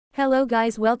Hello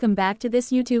guys, welcome back to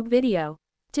this YouTube video.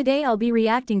 Today I'll be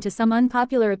reacting to some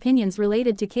unpopular opinions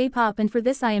related to K-pop, and for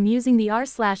this I am using the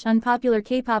r/unpopular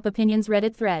K-pop opinions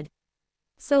Reddit thread.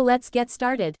 So let's get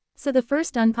started. So the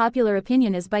first unpopular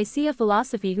opinion is by Sia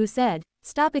Philosophy, who said,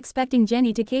 "Stop expecting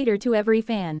Jennie to cater to every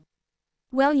fan."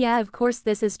 Well, yeah, of course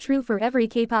this is true for every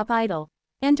K-pop idol.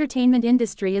 Entertainment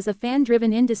industry is a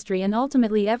fan-driven industry, and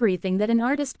ultimately everything that an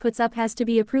artist puts up has to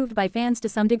be approved by fans to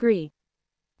some degree.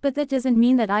 But that doesn't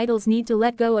mean that idols need to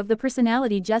let go of the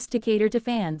personality just to cater to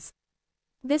fans.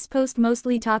 This post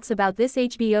mostly talks about this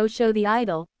HBO show The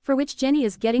Idol, for which Jennie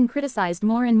is getting criticized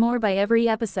more and more by every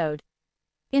episode.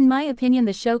 In my opinion,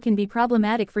 the show can be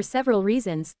problematic for several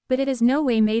reasons, but it is no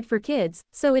way made for kids,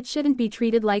 so it shouldn't be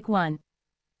treated like one.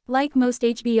 Like most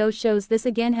HBO shows, this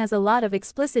again has a lot of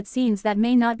explicit scenes that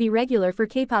may not be regular for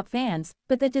K-pop fans,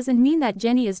 but that doesn't mean that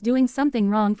Jennie is doing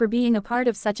something wrong for being a part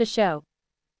of such a show.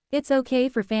 It's okay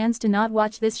for fans to not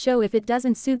watch this show if it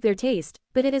doesn't suit their taste,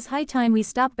 but it is high time we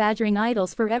stop badgering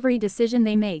idols for every decision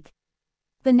they make.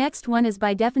 The next one is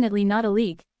by Definitely Not a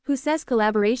Leak, who says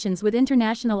collaborations with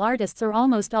international artists are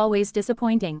almost always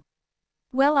disappointing.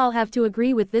 Well, I'll have to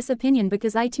agree with this opinion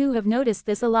because I too have noticed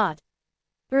this a lot.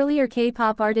 Earlier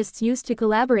K-pop artists used to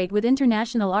collaborate with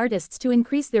international artists to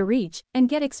increase their reach and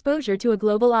get exposure to a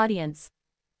global audience.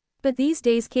 But these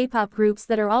days K-pop groups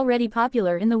that are already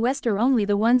popular in the West are only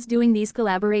the ones doing these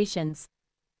collaborations.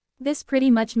 This pretty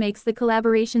much makes the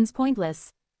collaborations pointless.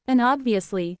 And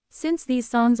obviously, since these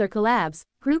songs are collabs,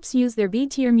 groups use their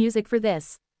B-tier music for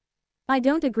this. I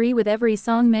don't agree with every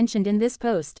song mentioned in this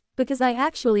post, because I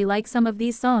actually like some of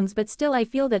these songs, but still I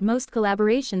feel that most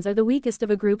collaborations are the weakest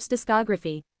of a group's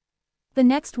discography. The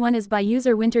next one is by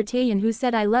user Winter Taeyeon, who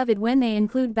said, "I love it when they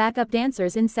include backup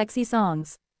dancers in sexy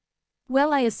songs."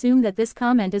 Well, I assume that this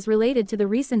comment is related to the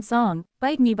recent song,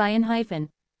 Bite Me by ENHYPEN.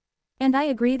 And I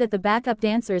agree that the backup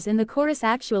dancers in the chorus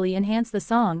actually enhance the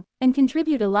song, and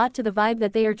contribute a lot to the vibe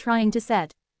that they are trying to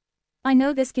set. I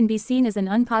know this can be seen as an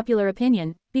unpopular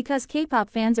opinion, because K-pop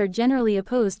fans are generally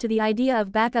opposed to the idea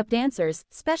of backup dancers,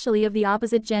 especially of the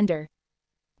opposite gender.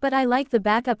 But I like the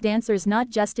backup dancers not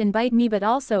just in Bite Me but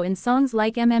also in songs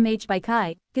like MMH by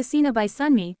Kai, Gasina by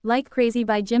Sunmi, Like Crazy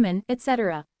by Jimin,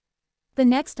 etc. The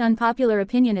next unpopular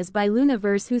opinion is by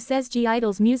Lunaverse, who says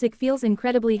G-Idol's music feels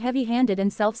incredibly heavy-handed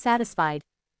and self-satisfied.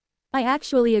 I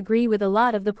actually agree with a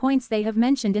lot of the points they have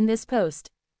mentioned in this post.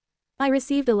 I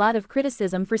received a lot of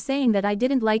criticism for saying that I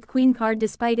didn't like Queen Card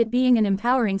despite it being an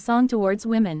empowering song towards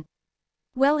women.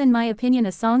 Well, in my opinion,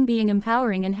 a song being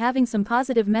empowering and having some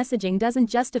positive messaging doesn't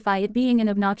justify it being an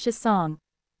obnoxious song.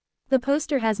 The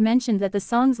poster has mentioned that the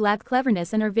songs lack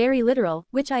cleverness and are very literal,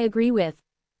 which I agree with.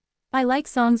 I like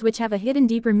songs which have a hidden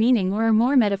deeper meaning or are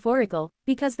more metaphorical,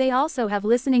 because they also have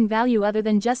listening value other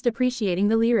than just appreciating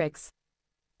the lyrics.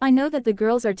 I know that the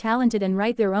girls are talented and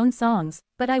write their own songs,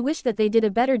 but I wish that they did a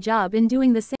better job in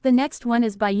doing the same. The next one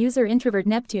is by user Introvert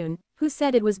Neptune, who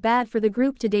said it was bad for the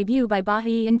group to debut by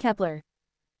Bahiyi and Kepler.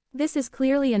 This is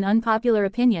clearly an unpopular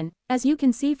opinion, as you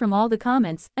can see from all the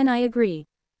comments, and I agree.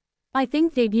 I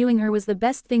think debuting her was the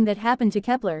best thing that happened to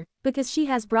Kepler, because she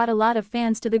has brought a lot of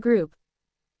fans to the group.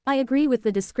 I agree with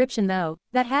the description though,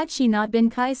 that had she not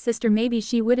been Kai's sister maybe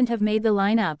she wouldn't have made the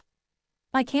lineup.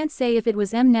 I can't say if it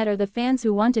was Mnet or the fans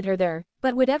who wanted her there,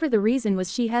 but whatever the reason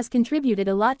was, she has contributed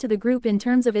a lot to the group in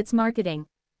terms of its marketing.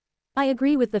 I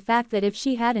agree with the fact that if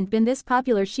she hadn't been this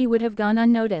popular she would have gone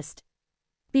unnoticed.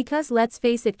 Because let's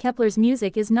face it, Kepler's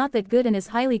music is not that good and is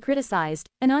highly criticized,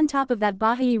 and on top of that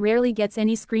Bahiyi rarely gets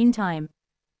any screen time.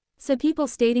 So people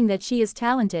stating that she is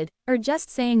talented, are just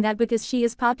saying that because she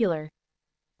is popular.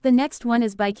 The next one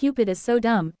is by Cupid is So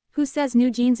Dumb, who says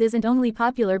New Jeans isn't only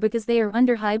popular because they are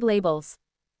under hype labels.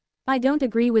 I don't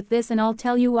agree with this, and I'll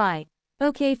tell you why.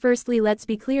 Okay, firstly let's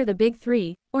be clear, the Big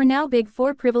Three, or now Big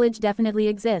Four privilege definitely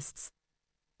exists.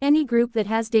 Any group that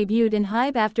has debuted in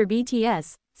hype after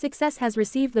BTS success has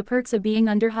received the perks of being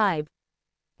under hype.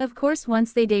 Of course,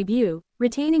 once they debut,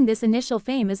 retaining this initial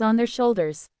fame is on their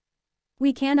shoulders.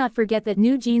 We cannot forget that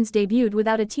New Jeans debuted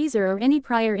without a teaser or any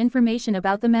prior information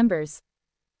about the members.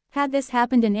 Had this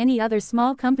happened in any other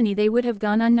small company they would have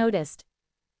gone unnoticed.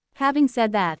 Having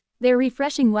said that, their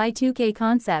refreshing Y2K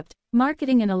concept,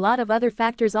 marketing and a lot of other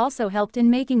factors also helped in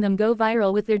making them go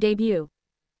viral with their debut.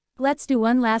 Let's do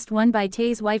one last one by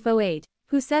Tae's Wife 08,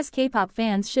 who says K-pop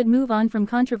fans should move on from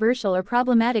controversial or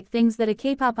problematic things that a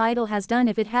K-pop idol has done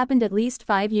if it happened at least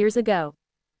 5 years ago.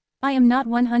 I am not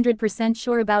 100%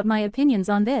 sure about my opinions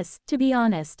on this, to be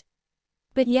honest.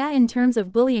 But yeah, in terms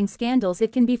of bullying scandals,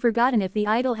 it can be forgotten if the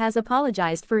idol has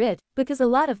apologized for it, because a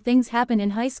lot of things happen in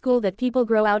high school that people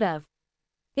grow out of.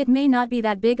 It may not be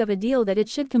that big of a deal that it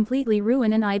should completely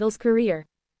ruin an idol's career.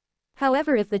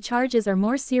 However, if the charges are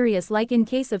more serious, like in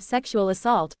case of sexual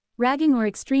assault, ragging or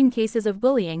extreme cases of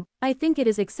bullying, I think it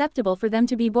is acceptable for them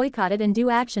to be boycotted and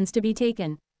due actions to be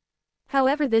taken.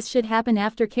 However, this should happen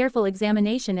after careful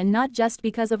examination and not just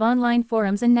because of online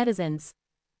forums and netizens.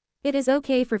 It is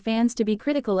okay for fans to be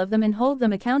critical of them and hold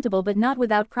them accountable, but not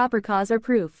without proper cause or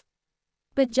proof.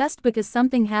 But just because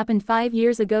something happened 5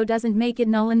 years ago doesn't make it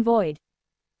null and void.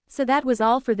 So that was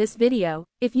all for this video.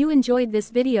 If you enjoyed this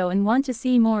video and want to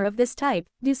see more of this type,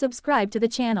 do subscribe to the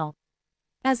channel.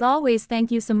 As always,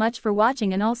 thank you so much for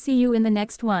watching, and I'll see you in the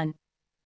next one.